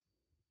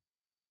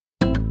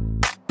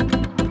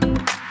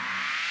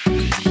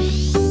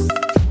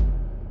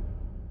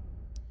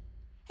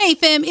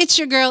fam, it's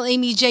your girl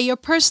Amy J, your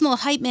personal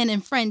hype man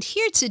and friend,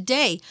 here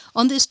today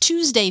on this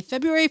Tuesday,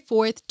 February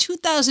 4th,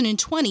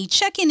 2020,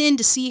 checking in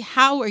to see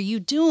how are you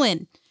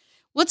doing.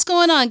 What's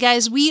going on,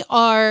 guys? We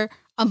are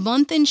a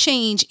month and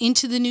change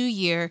into the new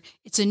year.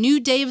 It's a new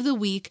day of the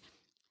week,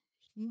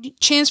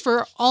 chance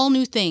for all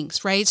new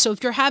things, right? So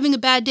if you're having a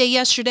bad day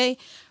yesterday,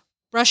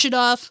 brush it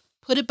off,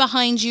 put it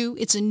behind you.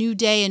 It's a new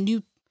day, a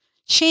new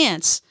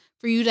chance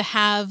for you to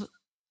have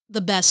the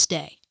best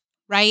day,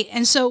 right?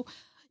 And so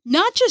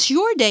not just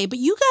your day, but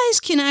you guys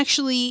can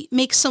actually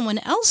make someone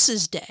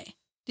else's day.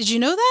 Did you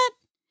know that?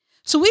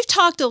 So we've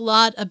talked a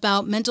lot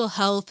about mental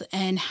health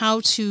and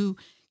how to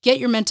get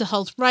your mental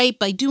health right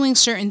by doing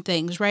certain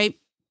things, right?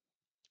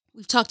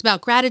 We've talked about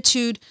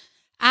gratitude,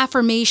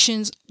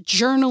 affirmations,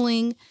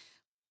 journaling.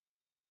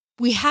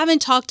 We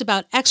haven't talked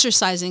about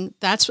exercising.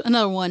 That's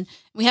another one.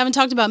 We haven't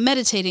talked about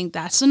meditating.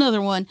 That's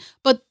another one.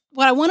 But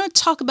what I want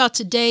to talk about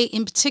today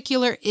in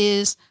particular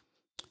is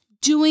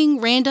doing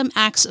random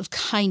acts of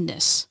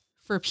kindness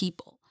for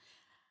people.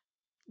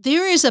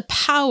 There is a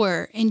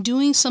power in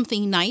doing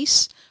something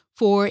nice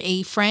for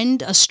a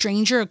friend, a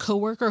stranger, a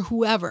coworker,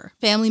 whoever,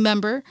 family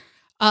member,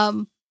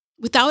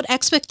 without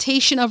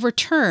expectation of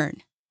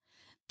return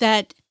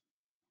that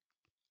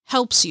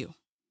helps you,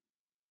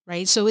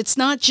 right? So it's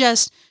not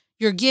just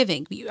you're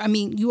giving. I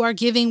mean, you are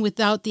giving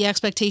without the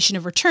expectation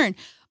of return,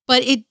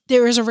 but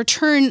there is a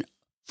return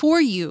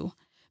for you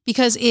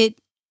because it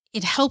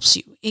helps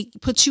you.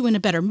 It puts you in a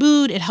better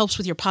mood. It helps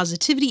with your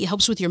positivity. It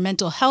helps with your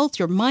mental health,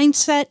 your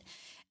mindset.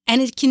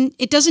 And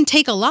it doesn't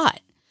take a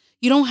lot.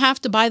 You don't have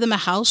to buy them a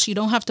house. You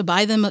don't have to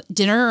buy them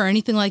dinner or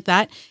anything like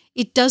that.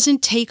 It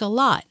doesn't take a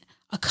lot.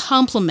 A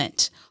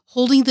compliment,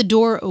 holding the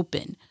door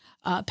open,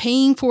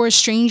 paying for a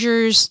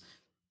stranger's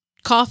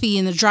coffee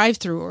in the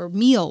drive-thru or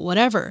meal,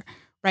 whatever,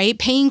 right?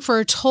 Paying for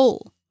a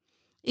toll.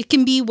 It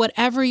can be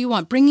whatever you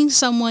want. Bringing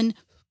someone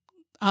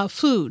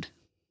food,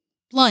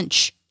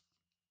 lunch.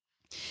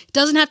 It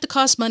doesn't have to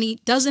cost money,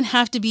 doesn't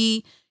have to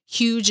be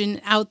huge and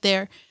out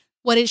there.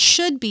 What it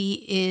should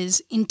be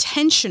is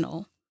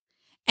intentional,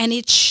 and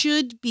it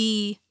should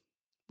be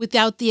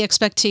without the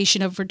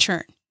expectation of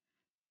return.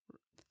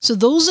 So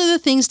those are the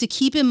things to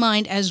keep in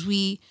mind as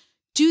we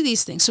do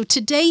these things. So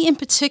today in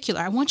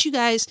particular, I want you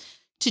guys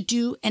to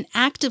do an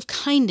act of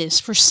kindness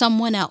for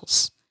someone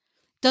else.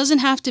 Doesn't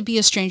have to be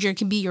a stranger. It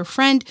can be your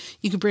friend.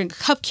 You could bring a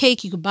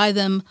cupcake. You could buy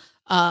them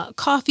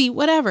coffee,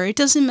 whatever. It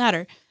doesn't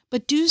matter.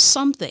 But do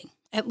something.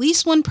 At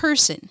least one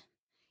person,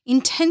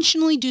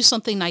 intentionally do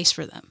something nice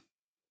for them.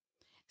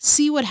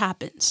 See what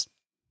happens,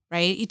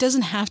 right? It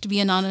doesn't have to be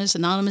anonymous.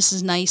 Anonymous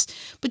is nice,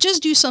 but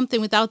just do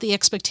something without the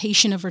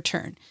expectation of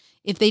return.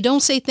 If they don't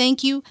say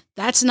thank you,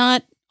 that's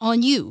not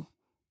on you.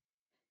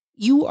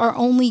 You are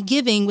only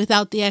giving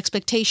without the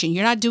expectation.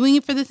 You're not doing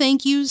it for the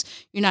thank yous.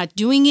 You're not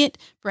doing it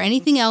for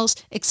anything else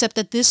except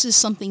that this is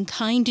something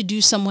kind to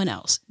do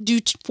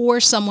for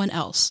someone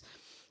else.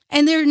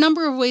 And there are a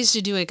number of ways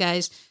to do it,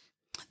 guys.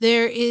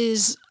 There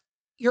is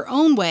your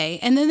own way.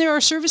 And then there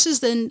are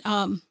services and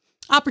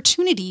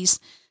opportunities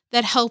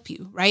that help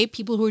you, right?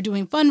 People who are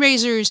doing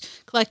fundraisers,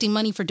 collecting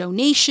money for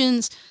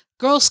donations,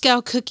 Girl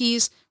Scout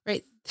cookies,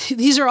 right?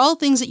 These are all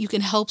things that you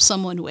can help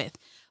someone with.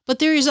 But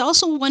there is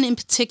also one in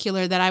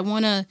particular that I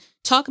want to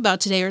talk about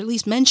today, or at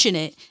least mention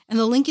it. And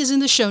the link is in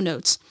the show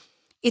notes.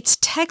 It's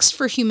Text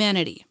for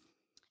Humanity.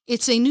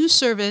 It's a new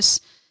service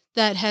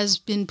that has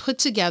been put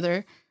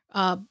together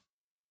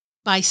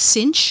by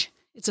Cinch.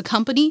 It's a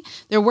company.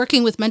 They're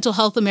working with Mental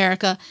Health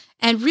America.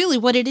 And really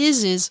what it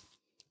is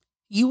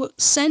you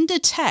send a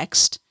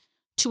text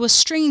to a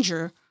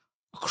stranger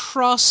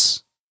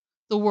across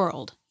the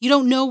world. You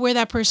don't know where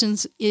that person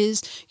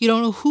is. You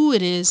don't know who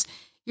it is.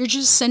 You're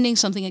just sending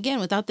something, again,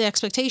 without the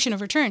expectation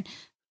of return.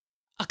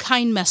 A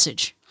kind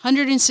message,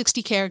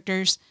 160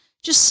 characters,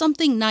 just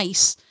something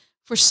nice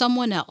for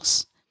someone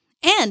else.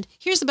 And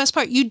here's the best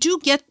part. You do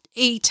get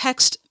a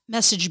text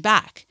message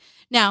back.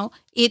 Now,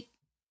 it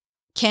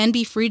can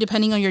be free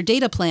depending on your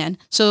data plan.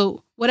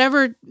 So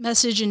whatever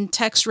message and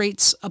text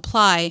rates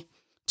apply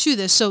to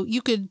this. So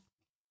you could,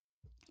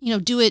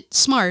 do it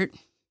smart,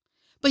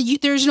 but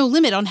there's no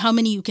limit on how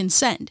many you can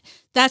send.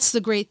 That's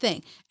the great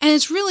thing. And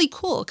it's really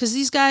cool because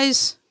these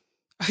guys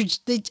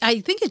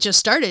I think it just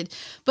started,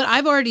 but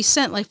I've already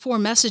sent like 4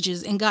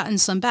 messages and gotten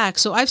some back.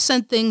 So I've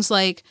sent things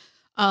like,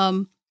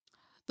 the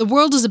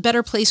world is a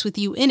better place with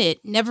you in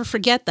it. Never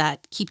forget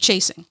that. Keep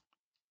chasing.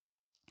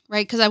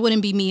 Right? Because I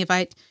wouldn't be me if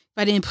I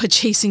didn't put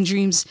chasing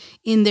dreams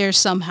in there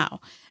somehow.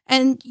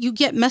 And you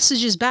get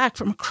messages back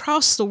from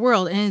across the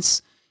world. And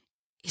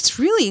it's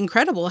really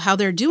incredible how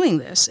they're doing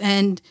this.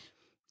 And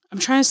I'm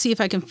trying to see if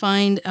I can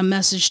find a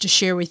message to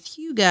share with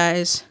you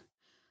guys.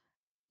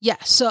 Yeah,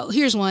 so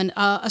here's one.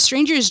 A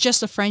stranger is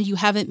just a friend you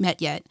haven't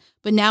met yet,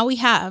 but now we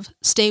have.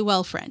 Stay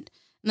well, friend.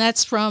 And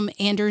that's from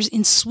Anders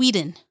in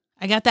Sweden.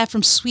 I got that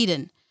from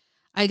Sweden.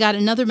 I got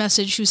another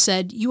message who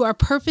said, you are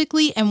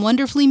perfectly and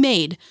wonderfully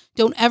made.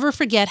 Don't ever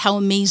forget how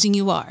amazing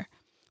you are.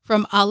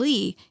 From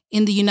Ali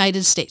in the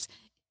United States.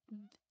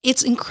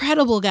 It's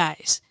incredible,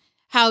 guys,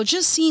 how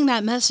just seeing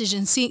that message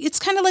and seeing, it's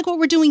kind of like what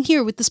we're doing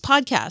here with this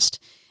podcast.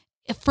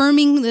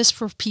 affirming this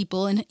for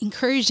people and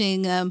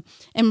encouraging them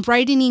and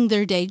brightening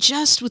their day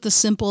just with a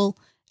simple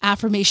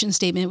affirmation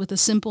statement, with a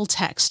simple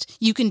text.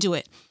 You can do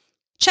it.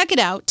 Check it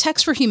out.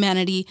 Text for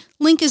Humanity.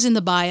 Link is in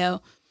the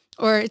bio,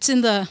 or it's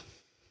in the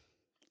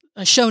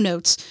show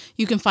notes.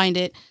 You can find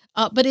it.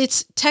 But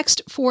it's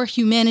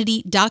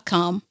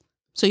textforhumanity.com.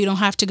 So you don't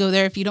have to go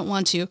there if you don't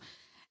want to.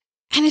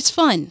 And it's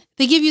fun.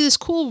 They give you this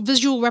cool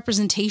visual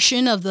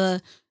representation of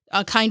the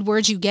kind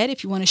words you get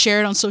if you want to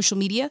share it on social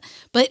media.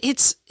 But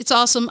it's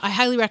awesome. I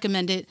highly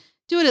recommend it.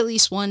 Do it at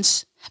least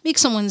once. Make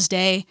someone's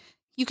day.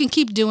 You can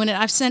keep doing it.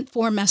 I've sent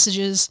 4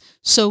 messages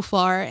so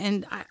far,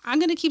 and I'm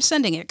going to keep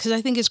sending it because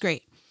I think it's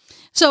great.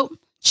 So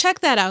check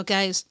that out,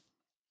 guys.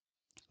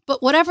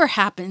 But whatever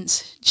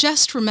happens,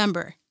 just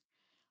remember,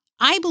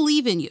 I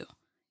believe in you.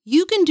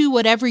 You can do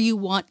whatever you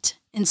want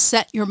and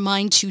set your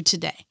mind to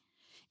today.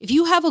 If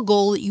you have a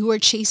goal that you are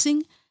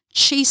chasing,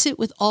 chase it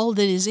with all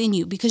that is in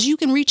you because you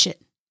can reach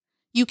it.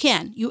 You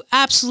can. You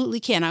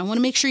absolutely can. I want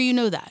to make sure you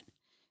know that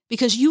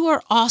because you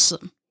are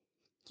awesome.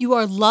 You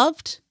are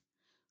loved.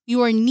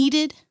 You are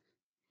needed.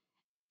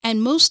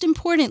 And most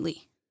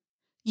importantly,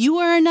 you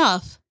are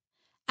enough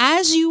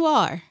as you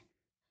are,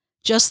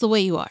 just the way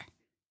you are.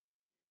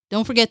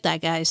 Don't forget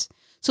that, guys.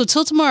 So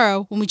till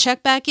tomorrow, when we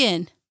check back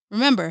in,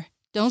 remember,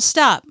 don't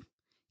stop.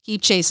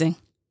 Keep chasing.